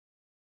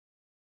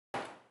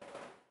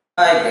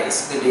Hi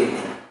guys, good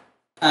evening.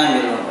 I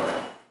am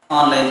Ilangovan,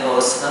 online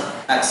course from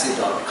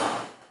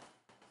axi.com.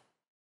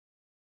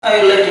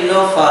 I will let you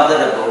know further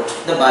about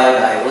the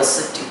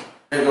biodiversity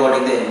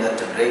regarding the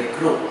invertebrate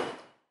group.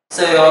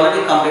 So we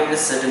already completed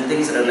certain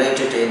things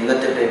related to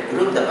invertebrate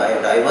group, the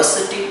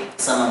biodiversity,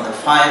 some of the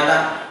phyla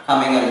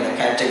coming under the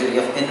category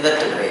of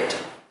invertebrate.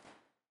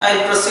 I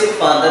will proceed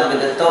further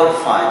with the third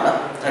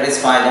phylum, that is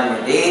phylum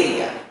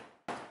Medaria.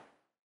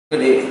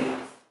 Good evening.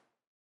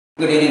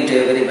 Good evening to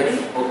everybody.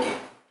 Okay.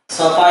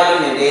 So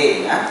phylum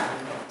Medaria.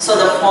 So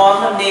the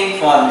formal name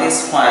for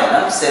this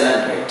phylum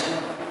Coelenterata.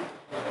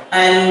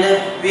 And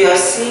we have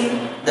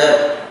seen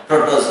the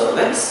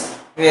protozoans.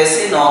 We have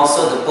seen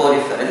also the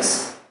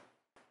poriferans,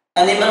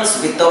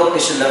 animals without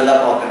tissue level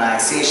of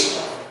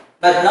organization.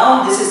 But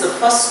now this is the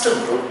first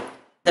group,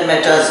 the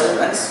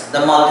metazoans, the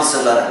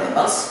multicellular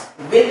animals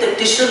with the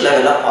tissue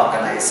level of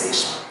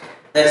organization.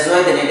 That is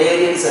why the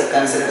cnidarians are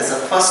considered as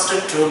the first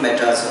true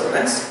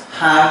metazoans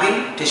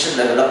having tissue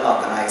level of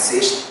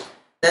organization.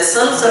 The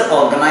cells are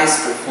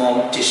organized to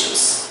form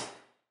tissues.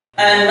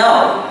 And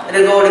now,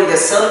 regarding the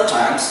cell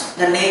types,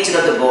 the nature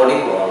of the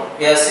body wall,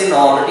 we have seen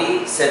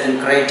already certain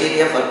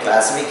criteria for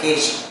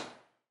classification.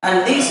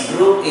 And this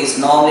group is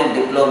normally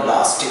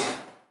diploblastic,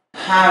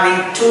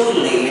 having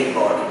two-layered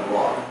body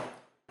wall,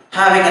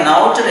 having an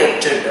outer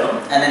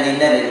ectoderm and an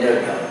inner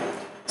endoderm.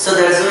 So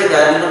that is why the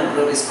animal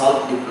group is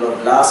called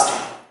diploblastic.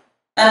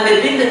 And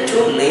between the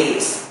two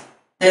layers,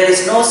 there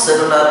is no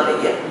cellular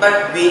layer,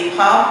 but we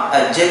have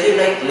a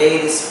jelly-like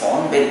layer is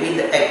formed between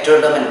the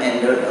ectoderm and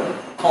endoderm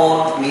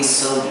called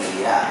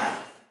mesoglia.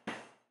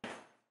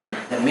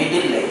 The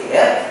middle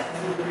layer,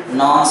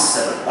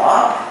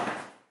 non-cellular,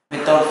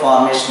 without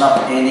formation of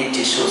any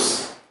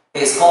tissues,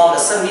 is called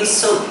as a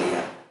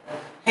mesoglia.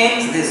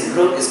 Hence, this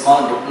group is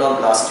called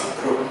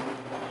diploblastic group.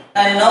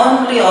 And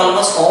normally,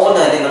 almost all the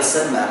animals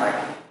are marine,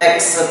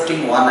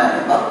 excepting one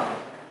animal.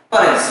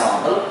 For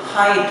example,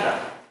 hydra.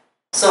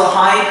 So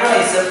hydra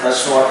is a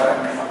freshwater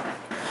animal.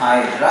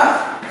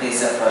 Hydra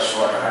is a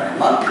freshwater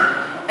animal.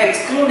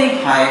 Excluding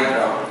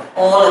hydra,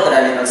 all other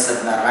animals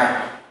are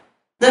marine.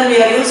 Then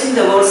we are using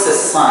the word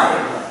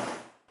sessile.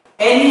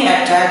 Any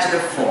attached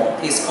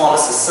form is called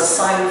as a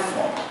sessile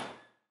form,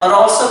 or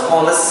also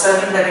called as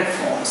secondary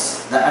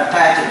forms. The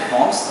attached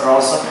forms are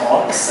also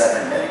called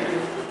secondary.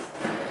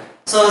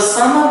 So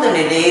some of the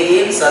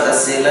cnidarians are the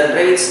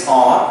coelentrates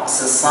or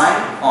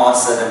sessile or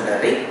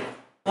secondary,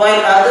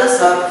 while others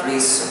are free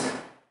swimming.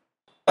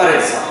 For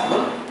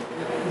example,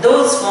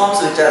 those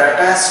forms which are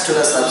attached to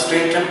the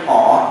substratum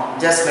are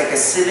just like a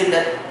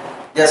cylinder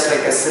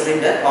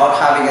or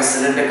having a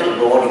cylindrical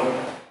body,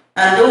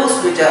 and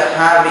those which are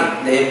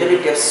having the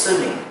ability of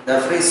swimming,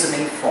 the free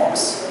swimming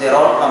forms, they are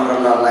all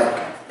umbrella-like.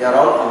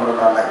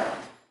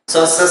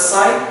 So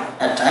sessile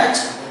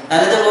attached,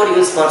 another word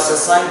used for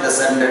sessile, the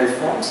secondary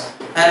forms,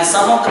 and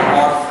some of them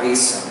are free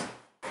swimming.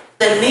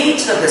 The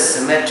nature of the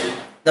symmetry,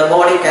 the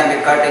body can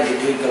be cut into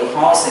two equal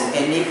halves in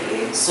any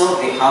plane, so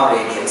we have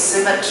radial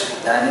symmetry.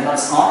 The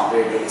animals are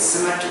radially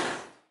symmetric.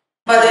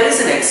 But there is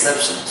an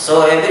exception.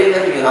 So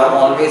everywhere you have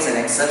always an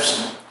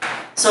exception.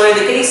 So in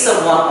the case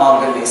of one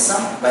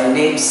organism by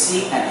name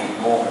sea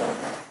anemone,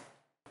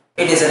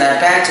 it is an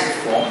attached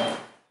form,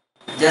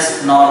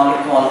 just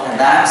normally called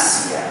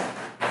Adamsia.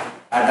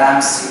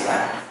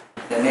 Adamsia,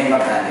 the name of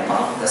the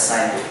animal, the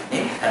scientific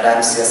name,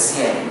 Adamsia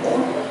sea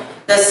anemone.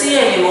 The sea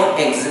anemone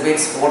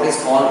exhibits what is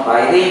called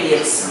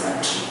biradial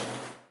symmetry.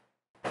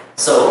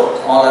 So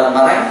all are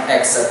marine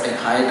excepting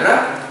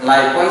hydra.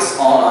 Likewise,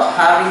 all are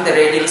having the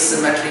radial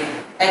symmetry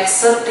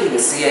excepting the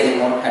sea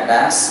anemone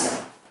Adamsia,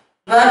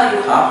 where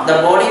you have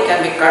the body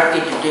can be cut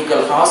into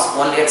equal halves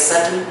only at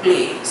certain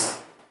planes.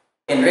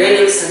 In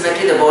radial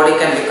symmetry, the body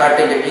can be cut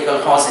into equal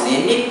halves in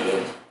any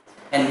plane.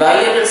 In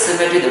biradial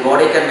symmetry, the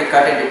body can be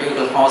cut into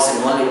equal halves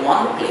in only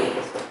one plane.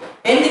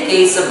 In the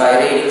case of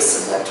biradial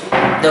symmetry,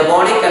 the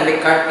body can be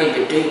cut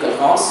into two equal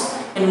halves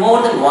in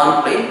more than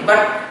one plane,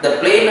 but the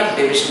plane of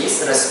division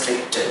is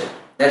restricted.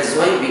 That is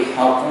why we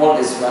have called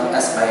this one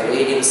as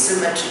biradial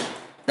symmetry.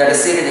 That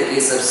is seen in the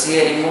case of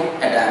sea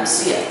anemone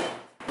Adamsia.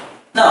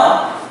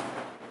 Now,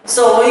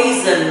 so why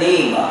is the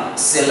name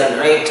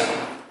Coelenterata?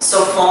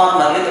 So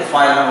formerly the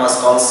phylum was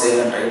called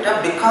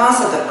Coelenterata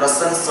because of the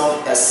presence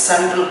of a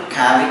central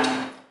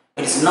cavity.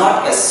 It is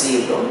not a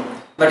coelom,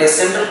 but a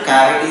central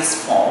cavity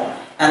is formed,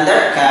 and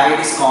that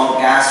cavity is called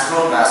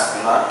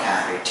gastrovascular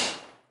cavity.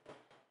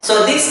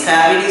 So this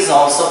cavity is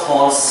also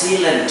called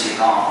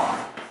coelenteron.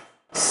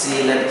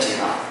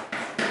 Coelenteron.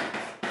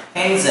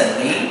 Hence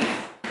the name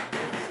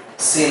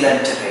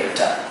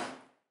Coelenterata.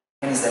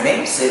 Hence the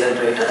name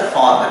Coelenterata, the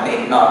former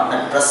name, not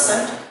at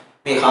present.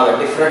 We have a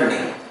different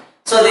name.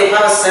 So they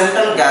have a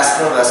central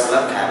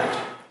gastrovascular cavity.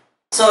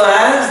 So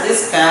as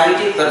this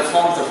cavity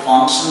performs the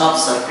function of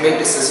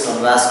circulatory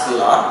system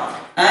vascular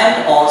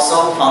and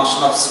also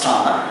function of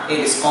stomach, it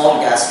is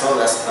called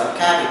gastrovascular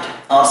cavity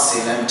or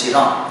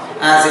coelenteron.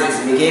 As it is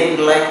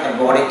behaving like a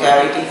body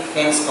cavity,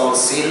 hence called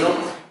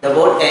coelom. The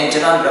word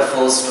enteron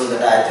refers to the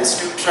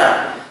digestive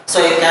tract.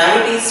 So a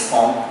cavity is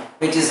formed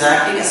which is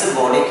acting as a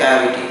body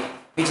cavity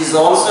which is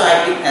also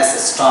acting as a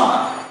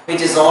stomach,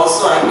 which is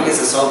also acting as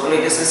a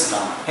circulatory system.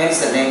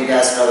 Hence the name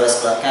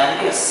gastrovascular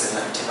cavity as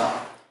cylindrical.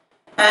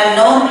 And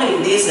normally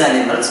in these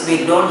animals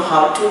we don't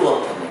have two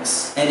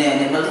openings. Any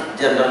animal,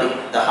 generally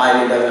the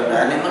highly developed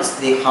animals,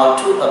 they have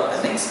two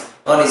openings.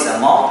 One is the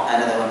mouth,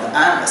 another one the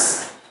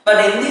anus.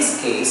 But in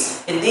this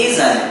case, in these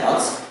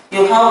animals,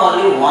 you have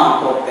only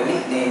one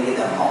opening, namely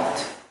the mouth.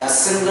 A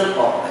single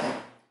opening.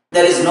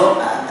 There is no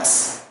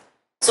anus.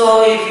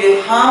 So if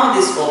you have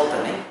this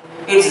opening,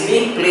 it's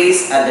being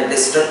placed at the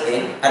distal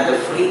end, at the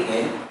free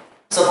end.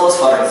 Suppose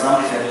for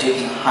example, if you are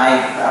taking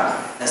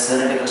Hydra, a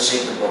cylindrical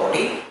shaped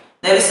body,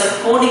 there is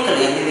a conical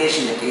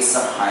elevation in the case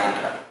of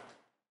Hydra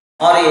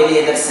or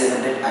any other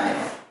cylindrical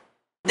animal.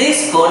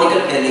 This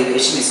conical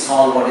elevation is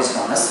called what is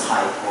known as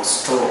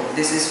hypostome.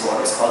 This is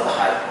what is called the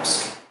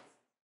hypostome.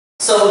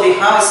 So we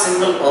have a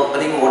single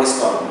opening, what is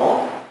called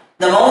mouth.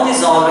 The mouth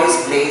is always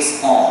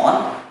placed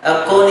on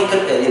a conical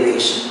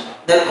elevation.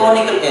 The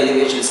conical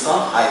elevation is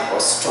called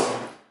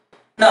hypostome.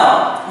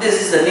 Now,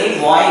 this is the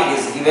name why it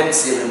is given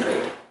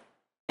cylindrate.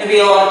 If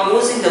we are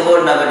using the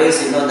word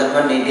nowadays, you know that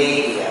one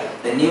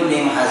Nidaria. The new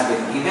name has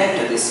been given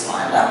to this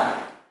phylum,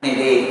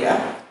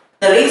 Nidaria.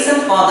 The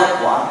reason for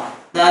that one,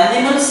 the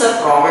animals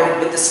are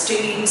provided with the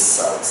stinging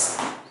cells.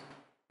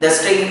 The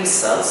stinging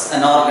cells,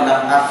 an organ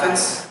of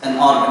offense, an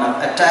organ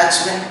of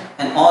attachment,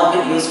 an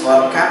organ used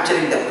for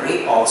capturing the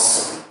prey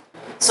also.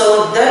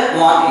 So that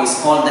one is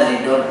called the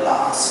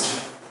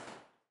nidoblast.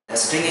 The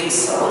stinging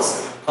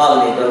cells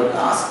called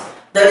nidoblast.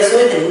 That is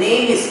why the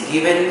name is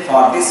given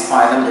for this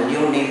phylum, the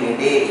new name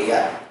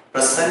Nidaria,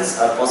 presence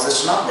or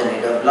possession of the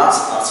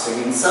nidoblast or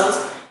stinging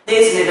cells.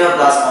 These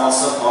nidoblasts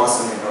also called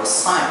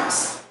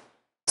nidocytes.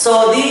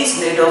 So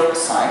these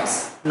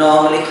nidocytes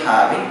normally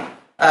having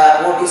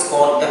what is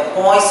called a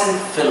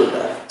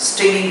poison-filled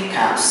stinging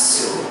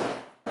capsule.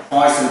 A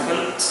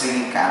poison-filled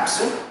stinging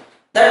capsule.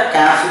 That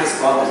capsule is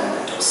called the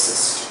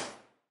nematocyst.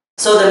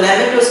 So the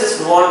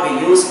nematocyst, what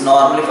we use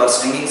normally for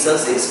stinging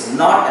cells, is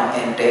not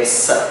an entire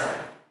cell.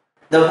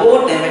 The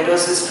word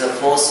nematocyst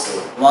refers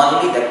to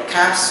only the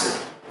capsule,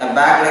 a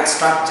bag-like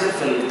structure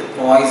filled with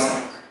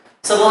poison.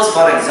 Suppose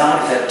for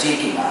example, if you are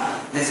taking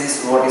this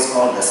is what is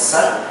called the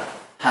cell,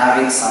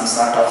 having some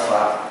sort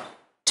of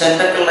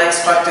tentacle-like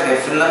structure, a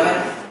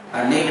filament,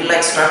 a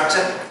needle-like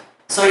structure.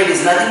 So it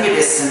is nothing but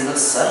a single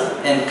cell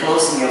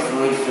enclosing a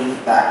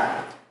fluid-filled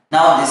bag.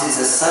 Now this is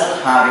a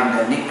cell having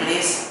the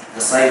nucleus, the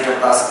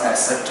cytoplasm,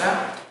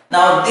 etc.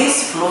 Now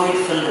this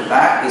fluid-filled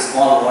bag is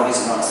called what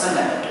is known as a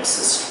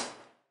nematocyst.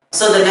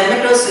 So the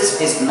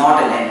nematocyst is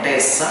not an entire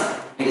cell,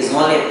 it is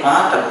only a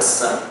part of the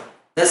cell.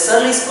 The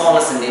cell is called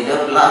as a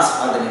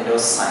nidoblast or the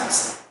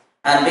nidocytes.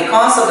 And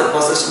because of the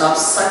possession of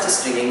such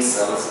stinging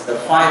cells, the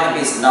phylum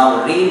is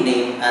now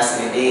renamed as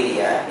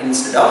Nidaria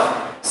instead of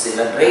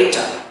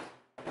Cylindrata.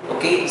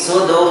 Okay,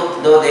 so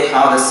though they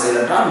have the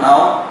cylindra,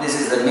 now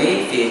this is the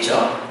main feature.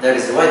 That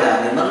is why the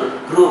animal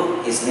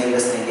group is named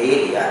as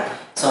Nidaria.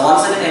 So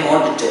once again I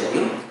want to tell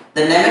you,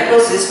 the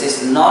nematocyst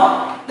is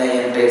not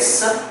the entire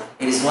cell.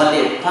 It is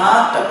only a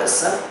part of the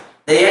cell.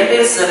 The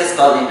entire cell is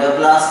called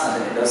nidoblast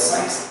and the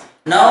nidocytes.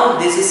 Now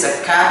this is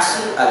a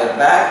capsule or a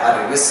bag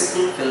or a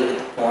vesicle filled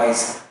with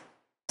poison.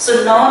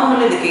 So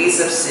normally in the case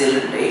of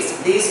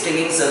cylindrates, these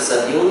stinging cells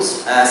are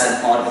used as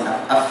an organ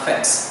of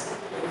offense,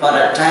 for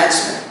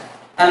attachment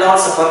and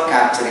also for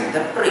capturing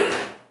the prey.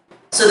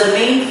 So the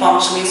main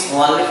function is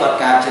only for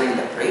capturing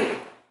the prey,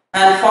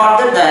 and for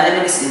that the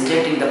animal is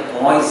injecting the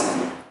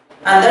poison,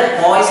 and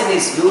that poison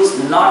is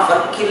used not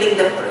for killing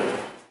the prey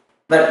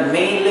but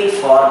mainly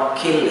for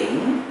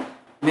killing,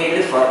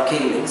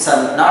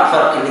 so not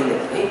for killing the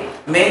prey,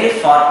 mainly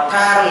for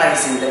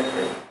paralyzing the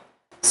prey.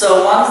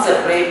 So once the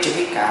prey to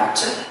be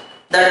captured,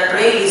 that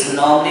prey is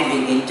normally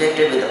being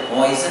injected with the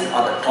poison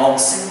or the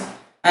toxin,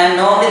 and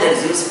normally that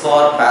is used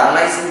for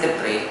paralyzing the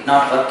prey,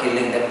 not for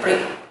killing the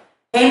prey.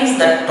 Hence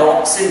the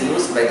toxin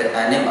used by the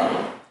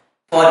animal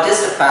for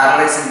just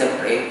paralyzing the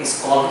prey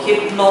is called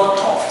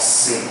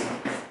hypnotoxin.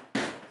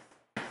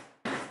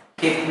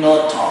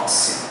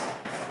 Hypnotoxin.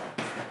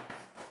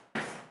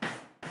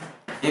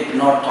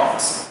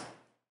 Hypnotoxin.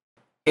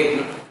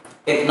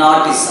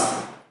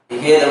 Hypnotism. You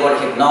hear the word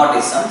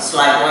hypnotism, so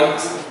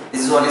likewise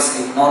this is what is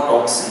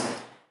hypnotoxin.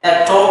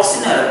 A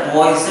toxin or a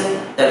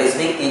poison that is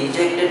being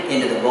injected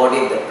into the body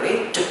of the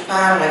prey to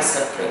paralyze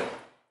the prey,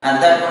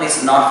 and that one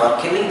is not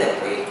for killing the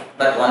prey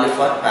but only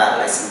for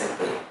paralyzing the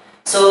prey.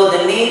 So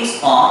the names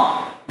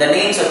of the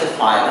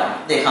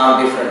phylum, they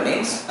have different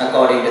names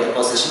according to the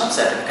possession of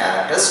certain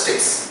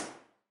characteristics.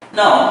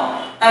 Now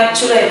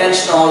actually I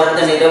mentioned already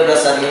the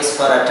nidoblasts are used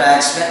for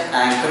attachment,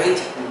 anchorage,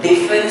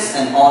 defense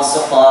and also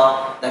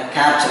for the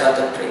capture of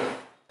the prey.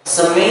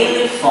 So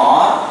mainly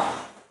for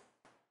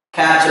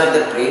capture of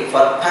the prey,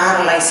 for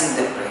paralyzing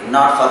the prey,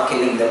 not for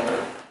killing the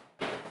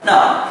prey.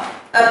 Now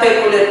a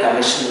peculiar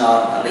condition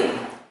normally.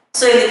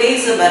 So in the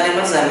case of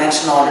animals I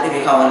mentioned already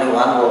we have only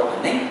one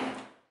opening,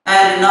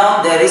 and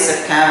now there is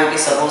a cavity.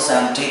 Suppose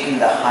I am taking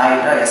the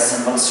hydra, a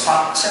simple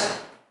structure.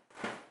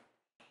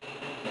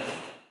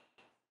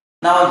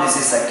 Now this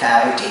is a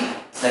cavity.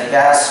 the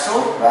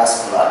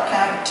gastrovascular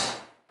cavity.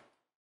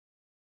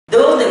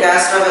 Though the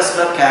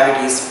gastrovascular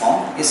cavity is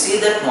formed, you see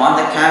that one,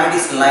 the cavity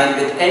is lined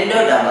with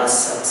endodermal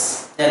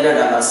cells.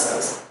 Endodermal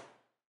cells.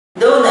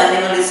 Though the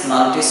animal is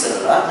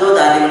multicellular, though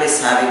the animal is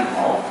having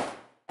mouth,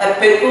 a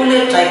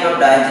peculiar type of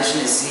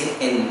digestion is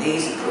seen in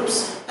these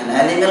groups. An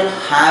animal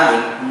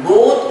having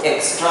both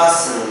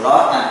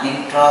extracellular and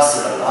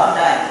intracellular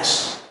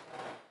digestion.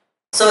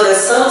 So the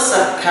cells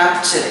are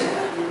capturing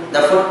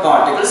the food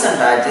particles and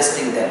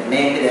digesting them,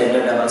 namely the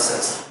endodermal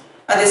cells.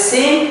 At the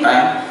same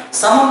time,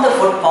 some of the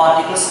food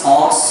particles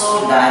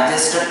also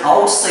digested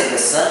outside the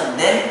cell,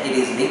 then it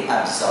is being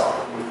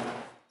absorbed.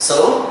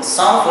 So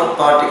some food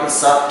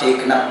particles are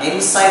taken up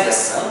inside the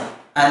cell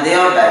and they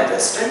are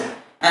digested,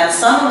 and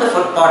some of the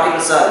food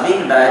particles are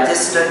being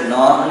digested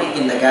normally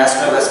in the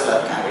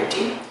gastrovascular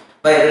cavity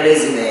by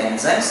releasing the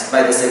enzymes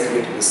by the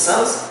secretory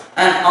cells,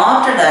 and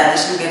after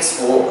digestion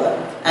gets over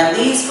and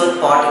these food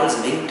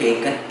particles being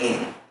taken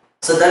in.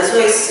 So that's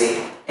why I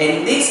say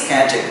in this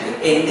category,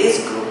 in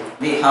this group,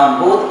 we have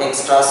both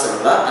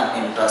extracellular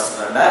and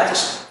intracellular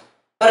digestion.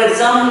 For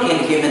example, in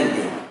human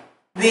being,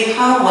 we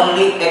have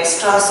only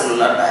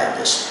extracellular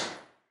digestion.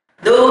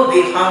 Though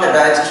we have the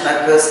digestion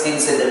occurs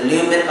inside the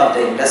lumen of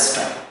the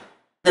intestine.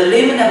 The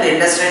lumen of the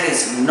intestine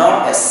is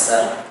not a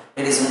cell.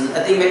 It is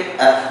nothing but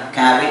a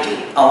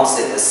cavity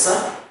outside the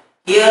cell.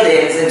 Here the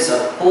enzymes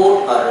are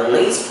poured or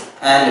released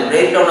and the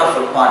breakdown of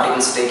food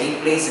particles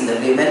taking place in the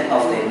lumen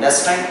of the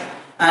intestine,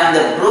 and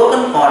the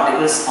broken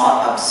particles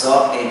are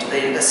absorbed into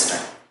the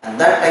intestine. And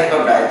that type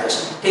of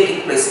digestion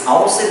taking place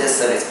outside the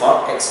cell is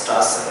called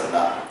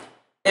extracellular.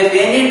 If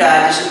any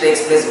digestion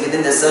takes place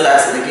within the cell,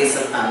 as in the case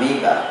of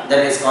amoeba,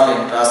 that is called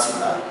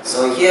intracellular.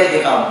 So here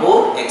we have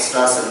both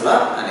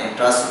extracellular and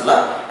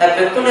intracellular, a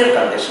peculiar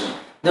condition,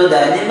 though the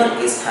animal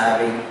is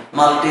having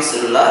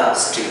multicellular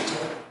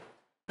structure.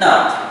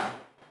 Now,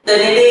 the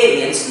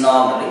cnidarians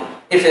normally,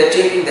 if you are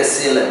taking the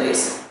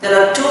coelorates, there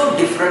are two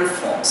different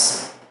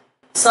forms.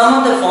 Some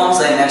of the forms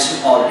I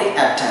mentioned already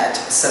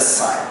attached,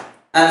 sessile,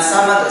 and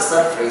some others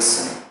are free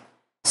swimming.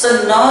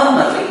 So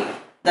normally,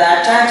 the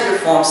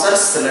attached forms are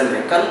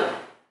cylindrical,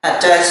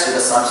 attached to the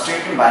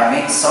substrate by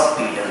means of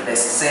pedal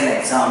discs. An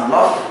example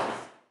of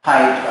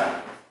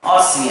hydra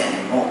or sea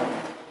anemone.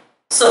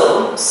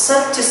 So,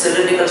 such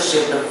cylindrical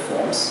shaped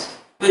forms,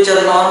 which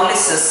are normally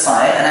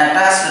sessile and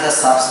attached to the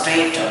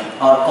substratum,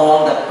 are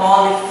called the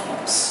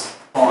polyforms.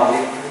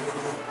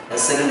 The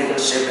cylindrical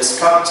shaped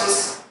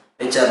structures,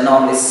 which are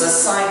normally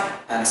sessile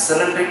and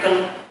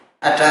cylindrical,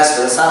 attached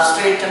to the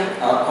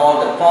substratum, are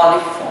called the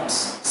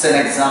polyforms. So,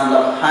 an example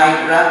of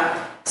hydra,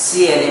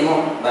 sea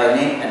anemone by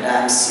name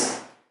Adamsia.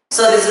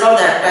 So these are all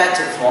the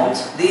attached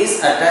forms. These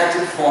attached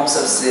forms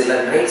of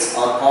cylindrics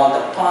are called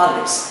the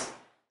polyps.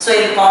 So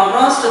in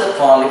contrast to the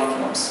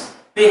polyforms,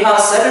 we have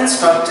certain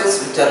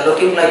structures which are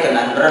looking like an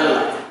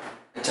umbrella.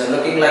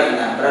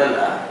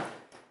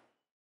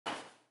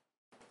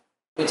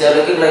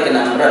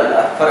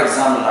 For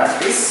example, like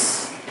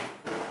this.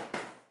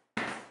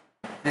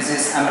 This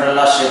is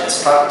umbrella shaped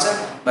structure,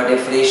 but a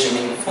free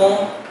swimming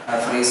form.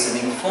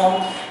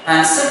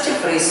 And such a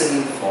free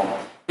swimming form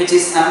which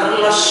is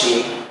umbrella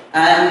shape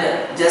and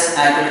just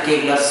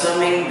anticapillary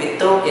swimming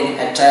without any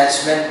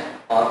attachment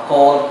are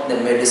called the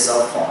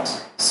medusa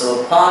forms.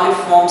 So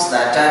polyforms, the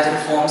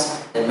attached forms,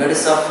 the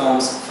medusa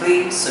forms,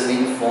 free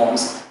swimming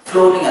forms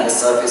floating at the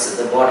surface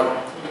of the body.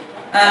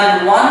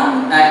 And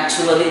one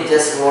actually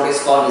just what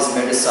is called is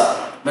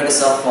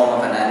medusa form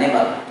of an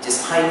animal which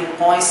is highly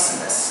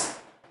poisonous.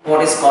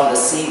 What is called the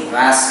sea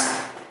wasp.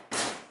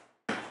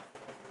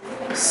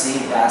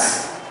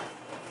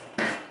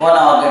 One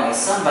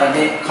organism by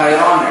name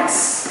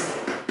Chironex.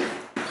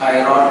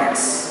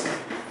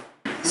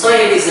 So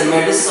it is a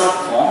medusa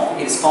form.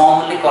 It is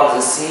commonly called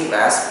the sea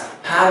wasp,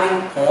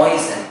 having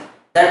poison.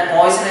 That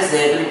poison is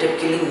the ability of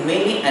killing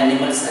many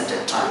animals at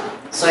a time.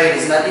 So it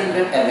is nothing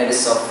but a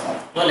medusa form.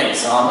 One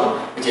example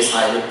which is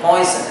highly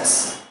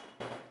poisonous.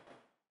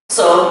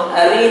 So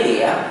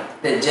Aurelia,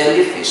 the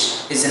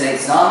jellyfish, is an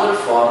example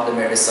for the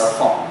medusa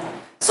form.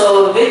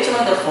 So which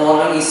one of the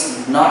following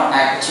is not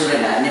actually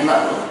an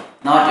animal,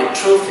 not a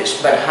true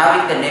fish, but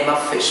having the name of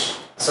fish?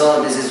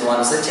 So this is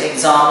one such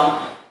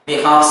example.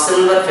 We have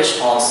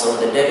silverfish also,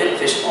 the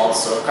devilfish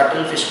also,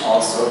 cuttlefish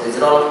also. These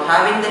are all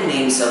having the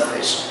names of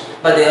fish,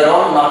 but they are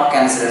all not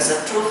considered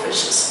as true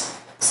fishes.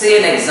 See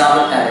an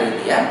example,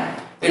 Aurelia.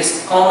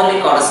 It's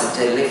commonly called as a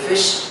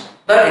jellyfish,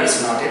 but it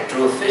is not a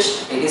true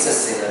fish. It is a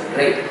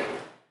cylindrate.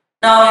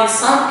 Now in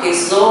some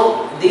cases,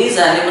 so these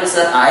animals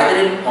are either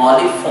in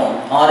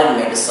polyform or in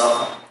medusa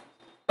form.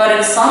 But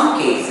in some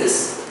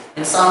cases,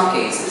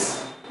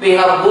 we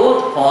have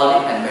both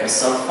poly and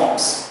medusa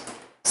forms.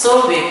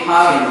 So we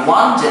have in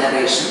one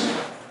generation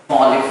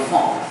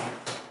polyform.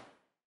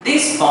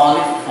 This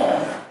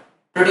polyform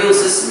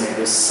produces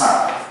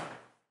medusa.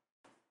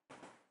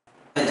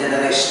 A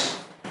generation.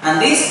 And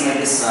this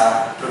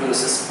medusa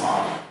produces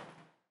poly.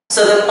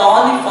 So the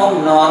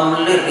polyform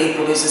normally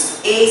reproduces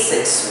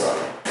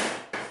asexually.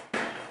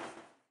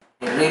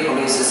 It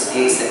reproduces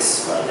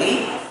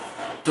asexually,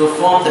 to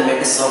form the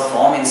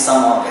medusoform in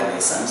some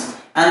organisms,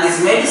 and this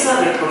medusa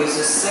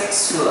reproduces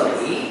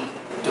sexually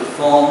to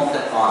form the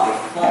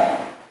polyform.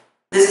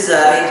 This is the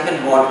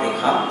arrangement what we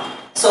have.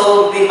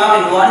 So we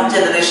have in one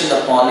generation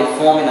the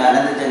polyform, in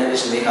another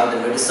generation we have the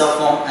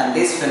medusoform, and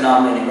this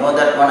phenomenon, you know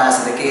that one,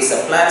 as in the case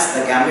of plants,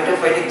 the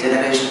gametophytic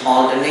generation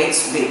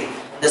alternates with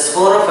the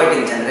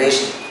sporophytic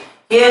generation.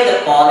 Here the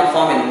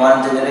polyform in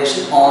one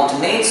generation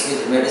alternates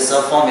with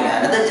medusoform in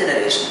another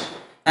generation,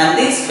 and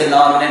this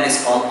phenomenon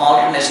is called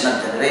alternation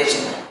of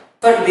generation.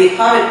 But we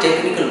have a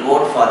technical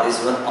word for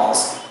this one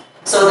also.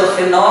 So the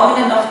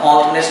phenomenon of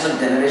alternation of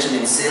generation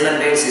in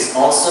coelonates is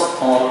also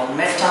called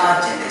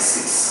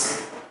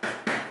metagenesis.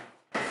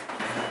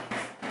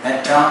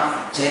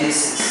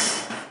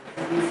 Metagenesis.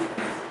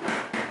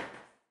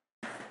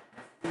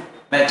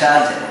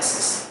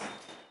 Metagenesis.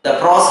 The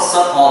process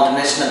of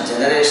alternation of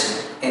generation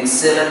in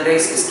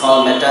coelonates is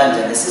called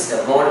metagenesis.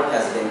 The word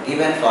has been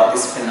given for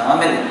this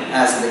phenomenon,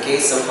 as in the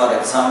case of, for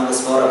example, the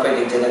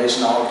sporophytic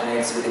generation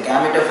alternates with the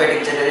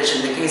gametophytic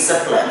generation in the case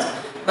of plants.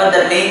 But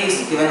the name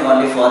is given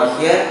only for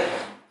here.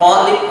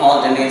 Polyp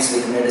alternates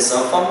with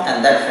medusoform,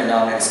 and that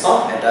phenomenon is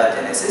called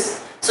metagenesis.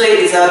 So it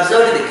is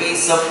observed in the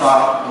case of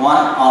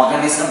one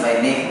organism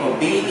by name of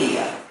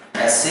Obelia,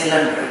 a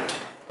coelonate,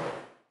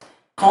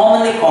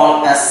 commonly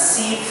called as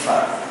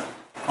seafer,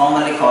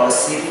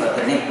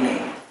 the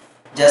nickname.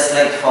 Just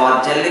like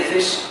for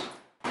jellyfish,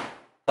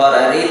 for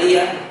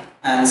Aurelia,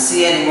 and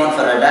sea anemone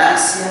for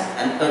Adamsia,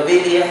 and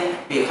Obelia,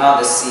 we have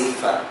the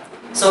seafer.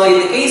 So in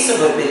the case of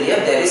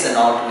Obelia, there is an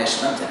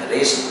alternation of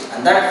generation,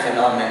 and that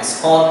phenomenon is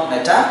called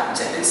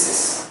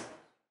metagenesis.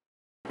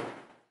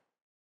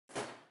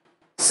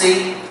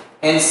 See,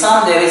 in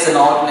some there is an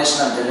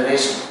alternation of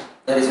generation,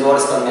 that is what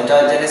is called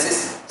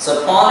metagenesis.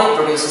 So polyp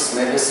produces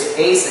medusae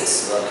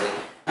asexually,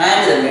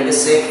 and the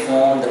medusae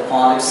form the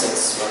polyp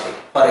sexually.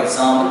 For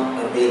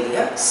example,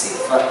 Obelia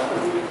seafer.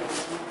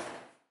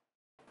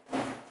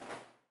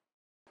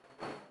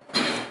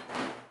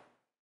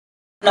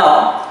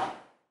 Now,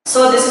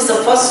 so this is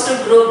the first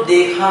group,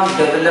 they have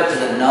developed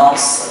the nerve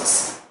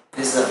cells.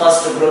 This is the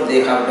first group,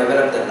 they have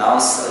developed the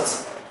nerve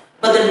cells.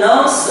 But the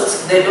nerve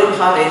cells, they don't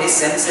have any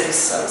sensory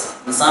cells.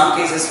 In some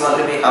cases,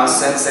 only we have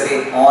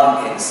sensory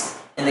organs.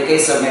 In the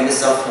case of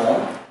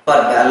medusoform,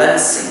 for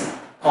balancing,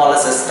 called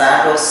as a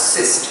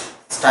statocyst.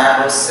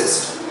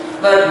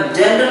 But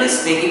generally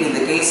speaking, in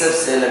the case of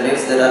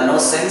coelonates, there are no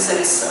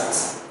sensory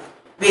cells.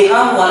 We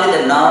have only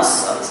the nerve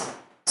cells.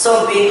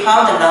 So we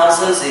have the nerve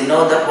cells, you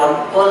know that one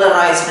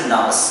polarized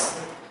nerve cell.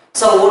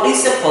 So what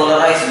is a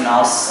polarized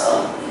nerve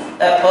cell?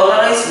 A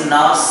polarized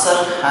nerve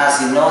cell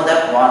has, you know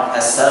that one,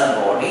 a cell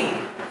body,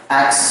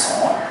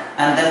 axon,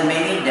 and then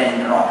many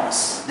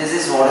dendrons. This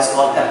is what is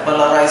called a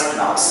polarized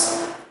nerve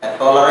cell. A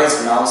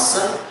polarized nerve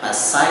cell has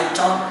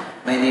cyton,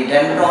 many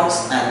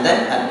dendrons, and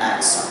then an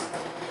axon.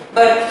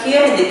 But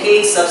here in the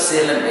case of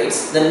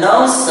coelonates, the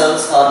nerve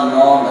cells are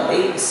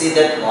normally, see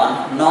that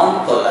one,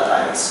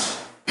 non-polarized.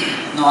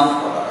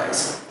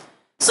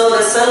 So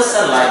the cells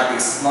are like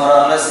this, more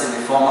or less in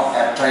the form of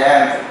a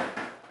triangle.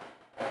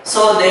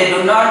 So they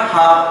do not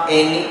have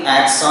any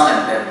axon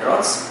and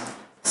dendrons.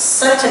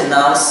 Such a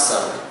nerve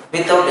cell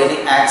without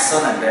any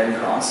axon and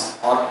dendrons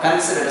are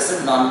considered as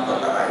a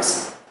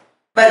non-polarized.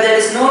 But there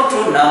is no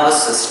true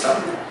nervous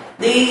system.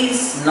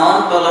 These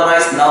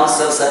non-polarized nerve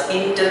cells are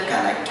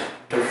interconnected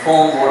to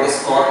form what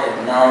is called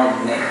a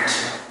nerve net.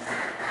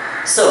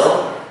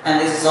 So, and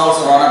this is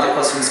also one of the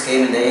questions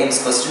came in the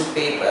AIMS question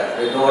paper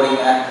regarding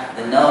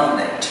the nerve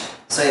net.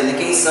 So in the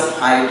case of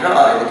Hydra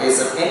or in the case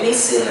of any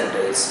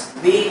coelonates,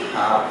 we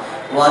have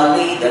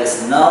only there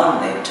is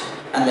nerve net,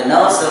 and the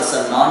nerve cells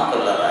are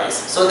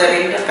non-polarized. So they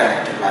are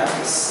interconnected like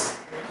this.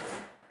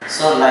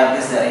 So like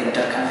this they are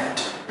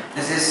interconnected.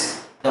 This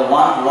is the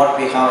one what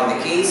we have in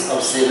the case of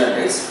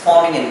coelonates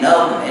forming a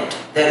nerve net.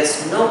 There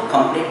is no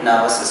complete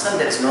nervous system,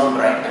 there is no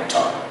brain at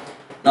all.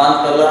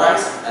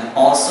 Non-polarized, and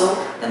also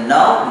the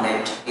nerve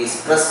net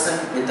is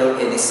present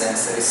without any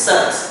sensory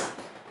cells.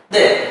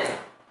 There.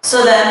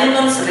 So the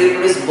animals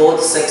reproduce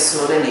both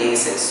sexual and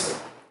asexual,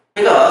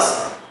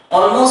 because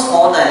almost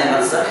all the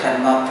animals are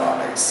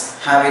hermaphrodites,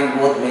 having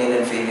both male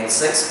and female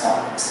sex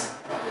organs.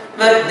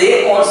 But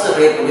they also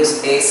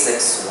reproduce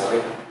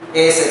asexually.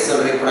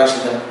 Asexual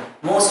reproduction, the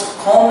most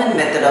common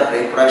method of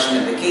reproduction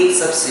in the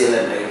case of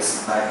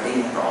coelonates,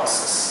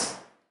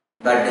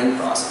 budding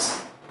process.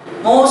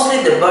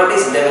 Mostly the bud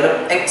is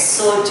developed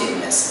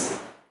exogenously.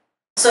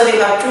 So we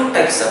have two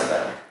types of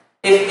bud.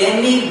 If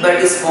any bud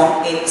is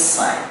formed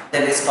inside,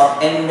 that is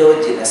called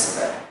endogenous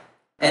bud.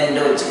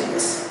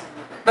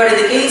 But in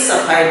the case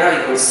of Hydra,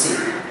 you could see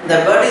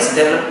the bud is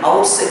developed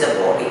outside the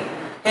body,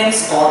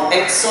 hence called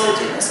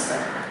exogenous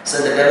bud.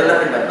 So the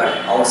development of bud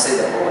outside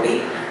the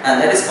body,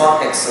 and that is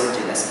called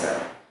exogenous bud.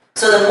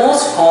 So the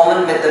most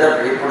common method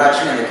of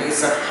reproduction in the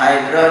case of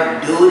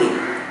Hydra during,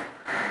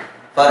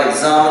 for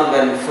example,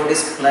 when food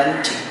is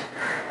plenty,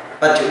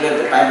 particularly at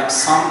the time of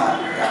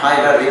summer, the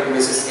Hydra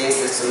reproduces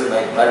asexually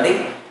by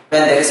budding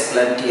when there is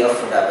plenty of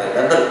food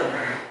available,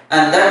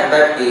 and that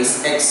bud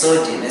is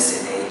exogenous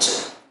in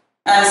nature.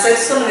 And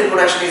sexual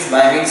reproduction is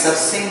by means of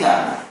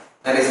syngamy.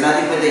 There is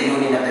nothing but the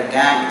union of the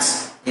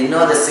gametes. You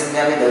know the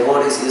syngamy, the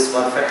word is used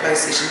for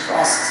fertilization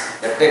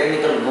process. The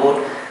technical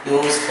word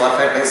used for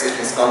fertilization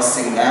is called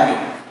syngamy,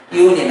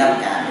 union of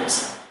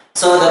gametes.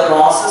 So the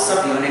process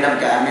of union of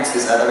gametes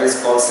is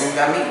otherwise called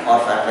syngamy or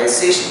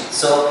fertilization.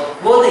 So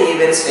both the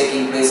events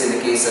taking place in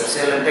the case of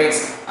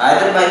coelopates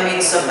either by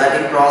means of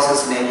budding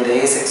process, namely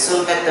the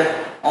asexual method,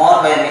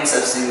 or by means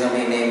of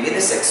syngamy, namely the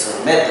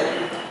sexual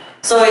method.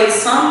 So in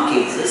some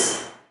cases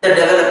the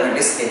development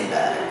is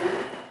indirect.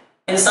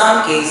 In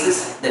some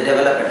cases the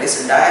development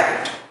is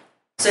direct.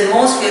 So in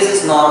most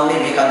cases normally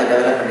we have the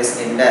development is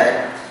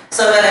indirect.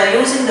 So when I am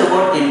using the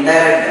word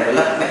indirect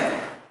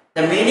development,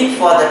 the meaning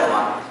for that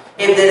one,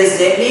 if there is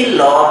any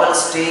larval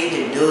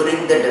stage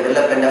during the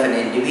development of an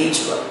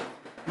individual,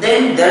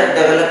 then that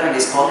development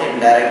is called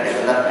indirect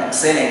development.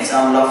 Say an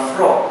example of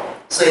frog.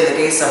 So in the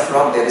case of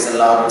frog there is a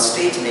larval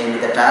stage, namely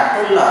the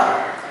tadpole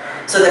larva.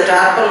 So the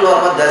tadpole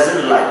larva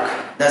doesn't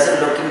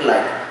looking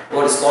like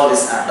what is called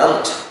as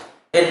adult.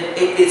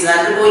 It is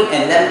undergoing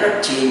a number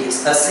of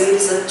changes, a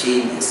series of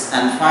changes,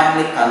 and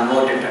finally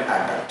converted to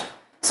adult.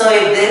 So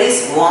if there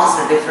is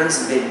vast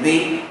difference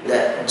between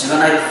the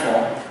juvenile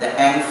form, the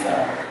young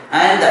form,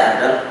 and the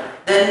adult,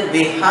 then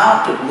we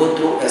have to go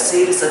through a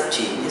series of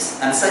changes,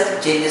 and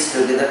such changes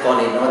together called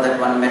that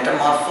one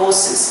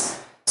metamorphosis.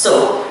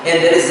 So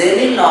if there is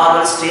any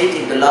larval stage,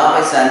 if the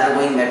larva is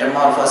undergoing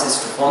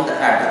metamorphosis to form the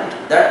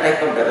adult, that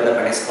type of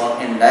development is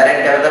called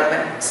indirect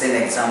development. Say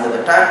an example,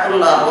 the tadpole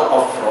larva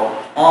of frog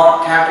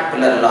or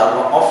caterpillar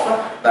larva of a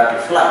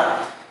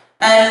butterfly.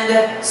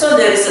 And so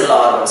there is a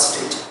larval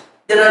stage.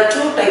 There are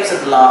two types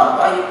of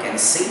larva you can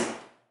see.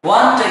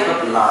 One type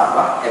of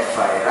larva,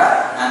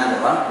 Ephyra, and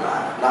another one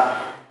planula.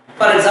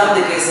 For example,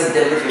 in the case of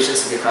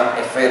jellyfishes, we have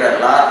Ephyra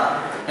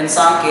larva. In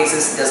some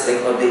cases, just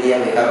like Cordelia,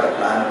 we have the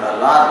planula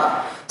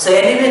larva. So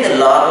anyway, the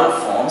larval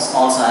forms,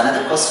 also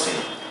another question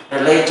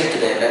related to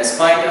the lens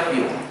point of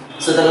view.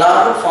 So the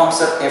larval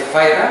forms of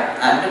Ephyra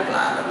and the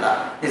planula.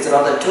 These are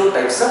all the two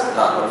types of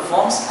larval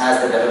forms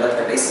as the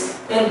development is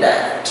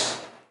indirect.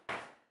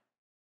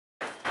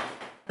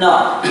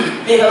 Now,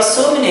 we have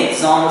so many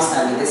examples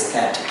under this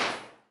category.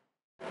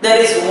 There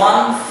is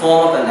one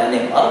form of an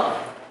animal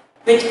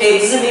which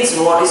exhibits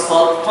what is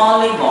called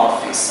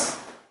polymorphism.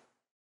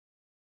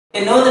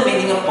 You know the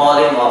meaning of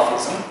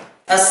polymorphism?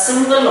 A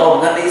single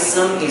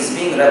organism is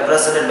being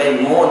represented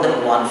by more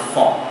than one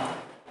form.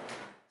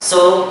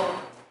 So,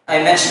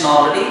 I mentioned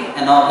already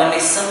an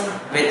organism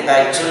with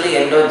actually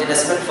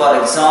endogenous, but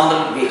for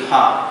example, we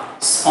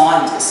have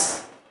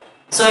sponges.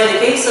 So, in the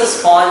case of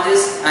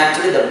sponges,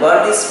 actually the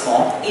bud is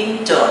formed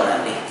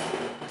internally.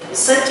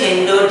 Such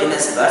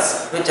endogenous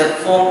buds which are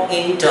formed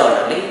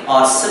internally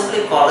are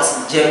simply called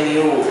as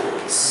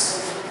gemmules,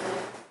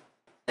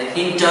 the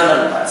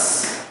internal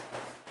buds.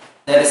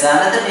 There is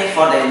another name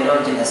for the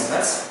endogenous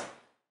buds.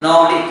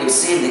 Normally you could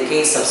see in the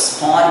case of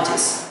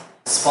sponges.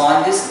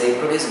 Sponges, they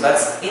produce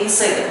buds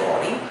inside the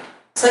body.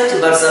 Such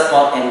buds are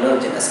called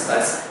endogenous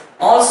buds,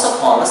 also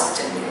called as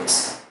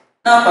gemmules.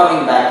 Now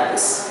coming back to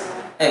this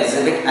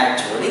exhibit,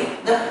 actually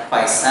the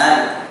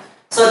physalia.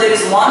 So there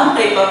is one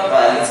type of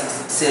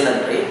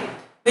cylindrate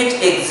which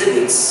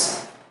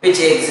exhibits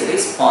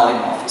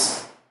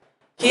polymorphism.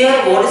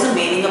 Here, what is the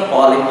meaning of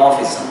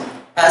polymorphism?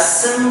 A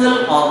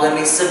single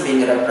organism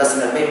being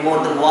represented by more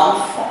than one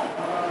form.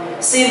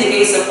 See, in the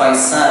case of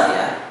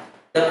physalia,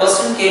 the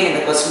question came in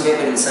the question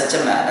paper in such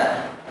a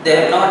manner. They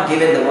have not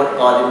given the word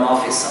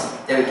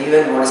polymorphism. They have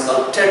given what is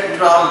called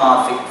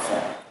tetramorphic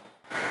form.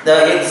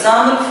 The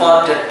example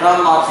for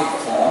tetramorphic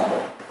form,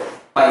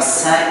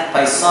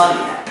 physalia,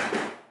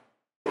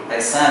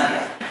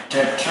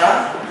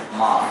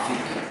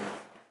 tetramorphic.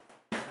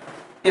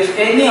 If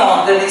any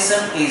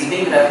organism is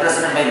being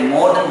represented by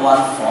more than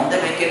one form,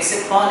 then we can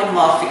say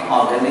polymorphic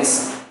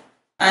organism.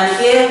 And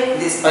here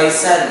this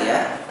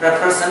physalia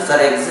represents or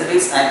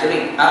exhibits,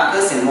 actually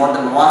occurs in more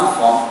than one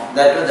form,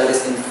 that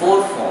is in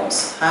four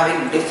forms,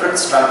 having different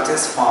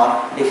structures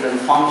for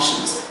different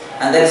functions.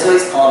 And that is why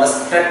it's called as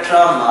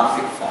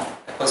tetramorphic form.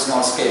 The question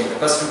also came in the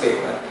question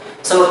paper.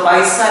 So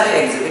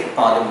physalia exhibit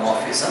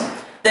polymorphism.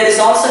 There is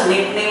also a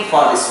nickname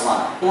for this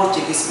one,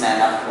 Portuguese man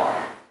of war.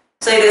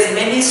 So it has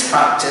many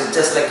structures,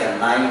 just like a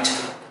knight,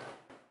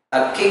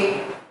 a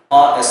king,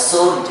 or a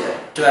soldier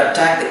to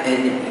attack the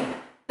enemy.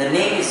 The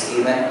name is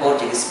given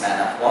Portuguese man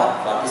of war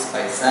for this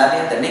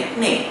physalia, the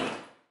nickname.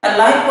 And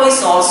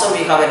likewise also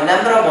we have a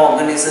number of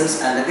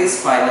organisms under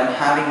this phylum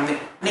having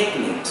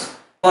nicknames.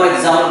 For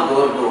example,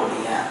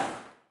 Gorgonia,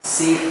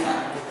 sea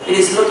fan. It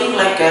is looking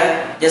like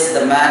just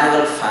the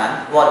manual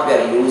fan, what we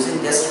are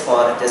using just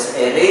for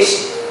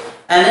aeration.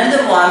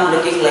 Another one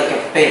looking like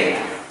a pen,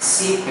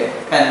 sea pen,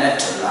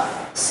 pennatula,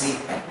 sea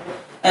pen.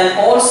 And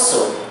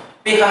also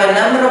we have a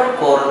number of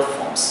coral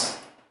forms.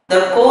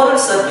 The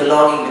corals are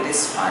belonging to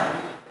this phylum.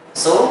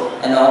 So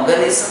an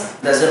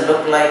organism doesn't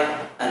look like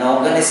an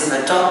organism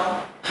at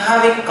all,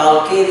 having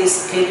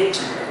calcareous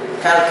skeleton,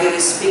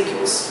 calcareous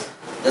spicules.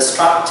 The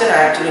structure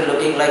actually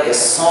looking like a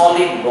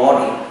solid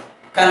body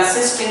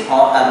consisting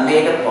of or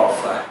made up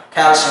of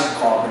calcium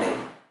carbonate.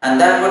 and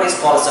that what is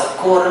called as a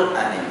coral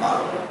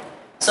animal.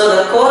 So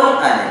the coral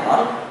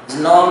animal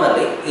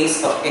normally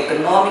is of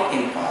economic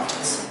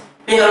importance.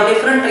 We have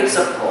different types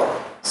of coral.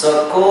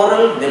 So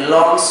coral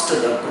belongs to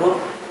the group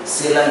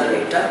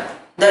Ilangovan.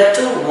 That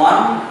too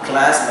one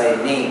class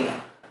by name,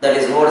 that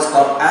is what is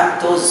called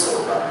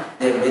Anthozoa.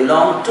 They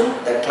belong to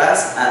the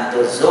class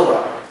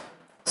Anthozoa.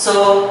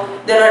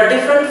 So there are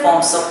different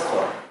forms of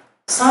coral.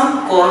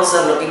 Some corals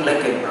are looking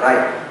like a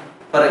brine.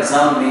 For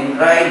example, in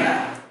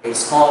brine,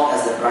 it's called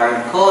as the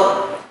brine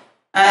coral.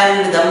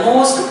 And the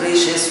most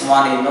precious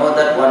one, you know,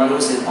 that one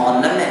used in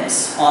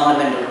ornaments,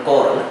 ornamental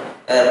coral,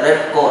 a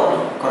red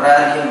coral,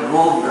 Corallium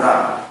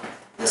rubrum.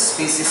 The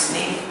species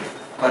name,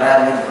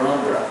 Corallium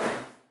rubrum.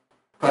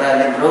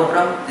 Corallium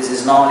rubrum, this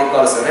is normally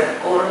called as a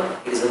red coral.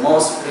 It is the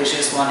most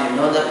precious one, you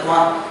know that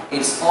one.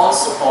 It's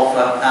also of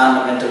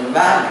ornamental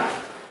value.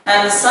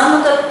 And some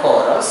of the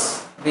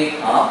corals we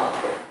have,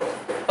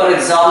 for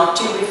example,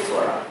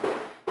 tubifera.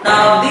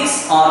 Now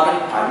this organ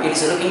pipe, it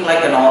is looking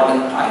like an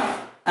organ pipe,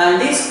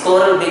 and this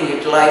coral being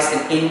utilized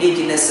in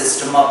indigenous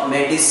system of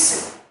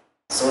medicine.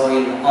 So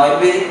in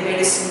Ayurvedic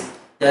medicine,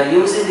 they are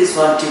using this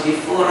one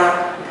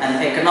tubifera,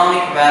 and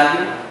economic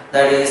value,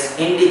 that is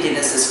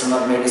indigenous system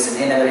of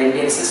medicine. In our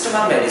Indian system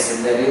of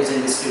medicine, they are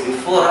using this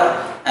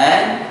tubifera,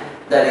 and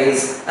that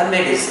is a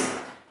medicine.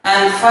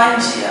 And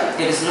fungia,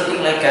 it is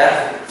looking like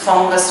a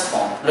fungus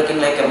form, looking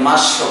like a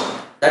mushroom.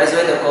 That is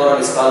why the coral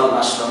is called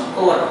mushroom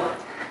coral.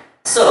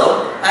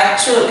 So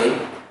actually,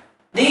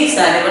 these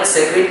animals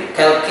secrete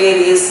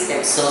calcareous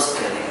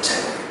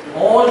exoskeleton.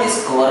 All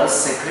these corals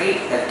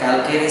secrete a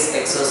calcareous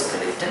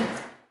exoskeleton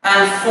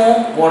and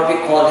form what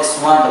we call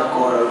this one the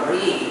coral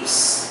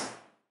reefs.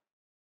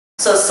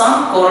 So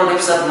some coral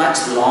reefs are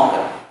much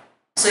longer.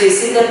 So you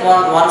see that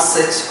one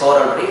such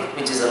coral reef,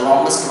 which is the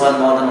longest one,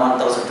 more than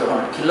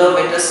 1,200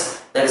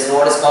 kilometers, that is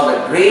what is called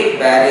the Great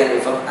Barrier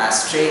Reef of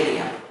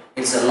Australia.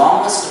 It's the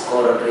longest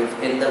coral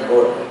reef in the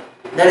world.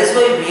 That is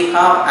why we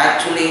have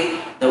actually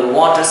the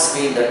water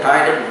speed, the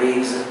tidal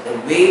waves,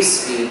 the wave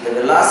speed, the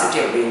velocity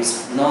of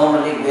waves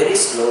normally very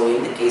slow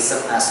in the case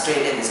of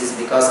Australia. This is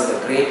because of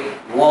the Great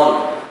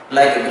Wall,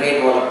 like a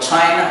Great Wall of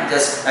China,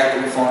 just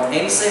actually formed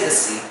inside the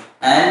sea,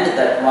 and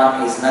that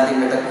one is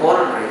nothing but the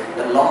coral reef,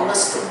 the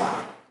longest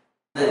one,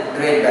 the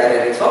Great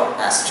Barrier Reef of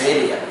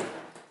Australia.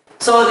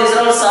 So these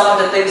are all some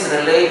of the things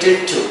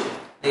related to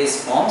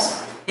these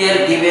forms.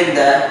 Here given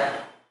the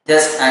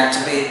just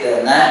actually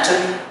the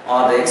anatomy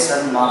or the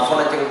external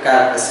morphological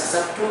characteristics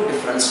of two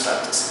different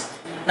structures.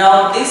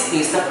 Now this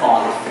is the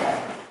polyform,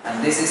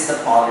 and this is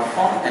the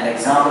polyform, an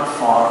example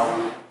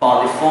for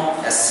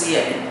polyform, a sea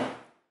animal.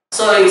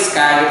 So its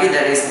cavity,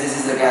 that is, this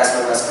is the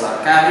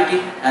gastrovascular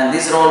cavity, and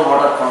these are all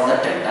what are called the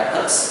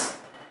tentacles.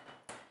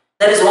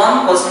 There is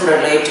one question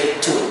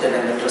related to the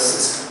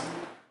nematocist.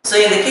 So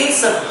in the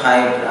case of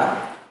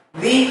Hydra,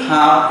 we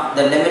have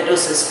the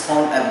nematocist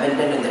form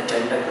abundant in the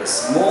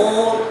tentacles.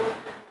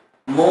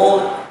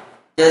 More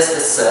just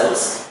the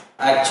cells,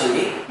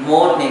 actually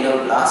more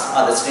needleblasts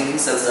or the stinging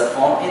cells are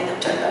formed in the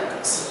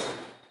tentacles.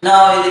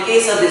 Now in the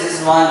case of this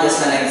is one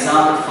just an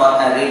example for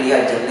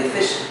Aurelia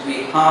jellyfish.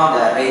 We have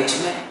the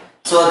arrangement.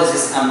 So this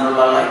is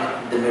umbrella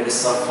like the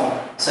medusa form.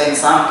 So in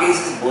some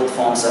cases both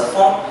forms are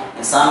formed.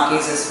 In some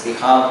cases we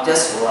have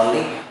just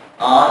only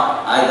or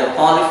either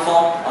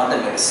polyform or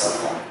the medusa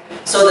form.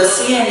 So the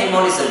sea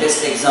anemone is the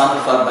best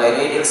example for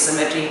biradial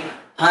symmetry.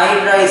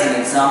 Hydra is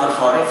an example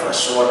for a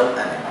freshwater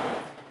animal.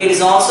 It is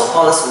also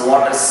called as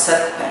water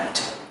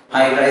serpent.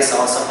 Hydra is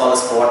also called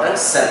as water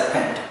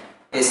serpent.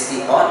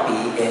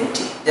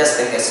 S-E-R-P-E-N-T. Just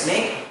like a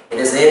snake, it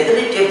has the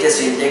ability of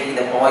just injecting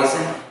the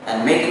poison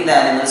and making the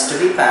animals to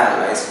be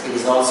paralyzed. It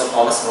is also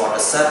called as water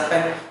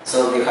serpent.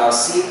 So we have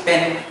sea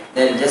pen,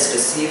 then just a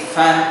sea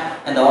fan,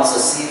 and also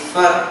sea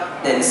fur,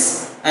 then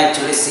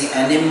actually sea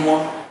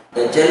anemone,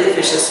 the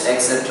jellyfishes,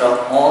 etc.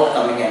 all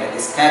coming under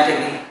this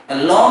category.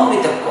 Along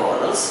with the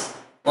corals,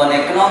 one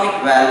economic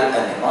value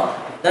animal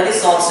that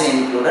is also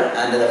included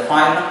under the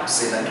phylum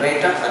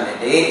Coelurata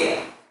and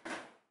area.